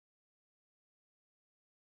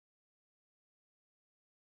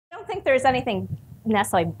think there's anything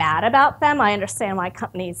necessarily bad about them. I understand why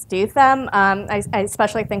companies do them. I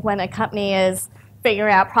especially think when a company is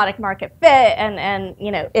figuring out product market fit and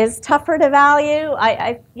is tougher to value.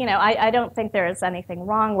 I don't think there is anything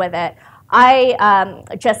wrong with it. I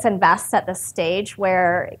just invest at the stage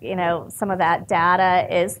where some of that data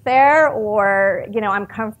is there, or I'm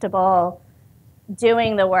comfortable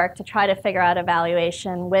doing the work to try to figure out a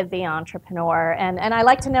valuation with the entrepreneur. And I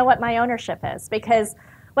like to know what my ownership is, because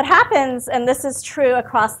what happens, and this is true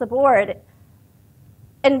across the board,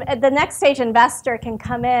 and the next stage investor can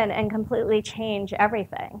come in and completely change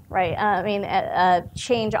everything, right?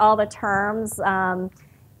 Change all the terms. Again,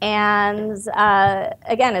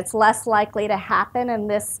 it's less likely to happen in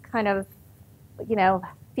this kind of,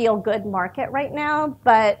 feel-good market right now.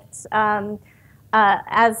 But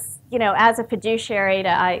as a fiduciary,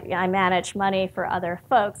 I manage money for other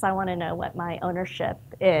folks. I want to know what my ownership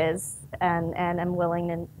is, and I'm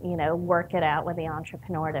willing to work it out with the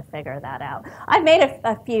entrepreneur to figure that out. I've made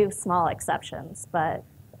a few small exceptions, but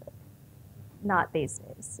not these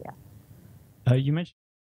days. Yeah. You mentioned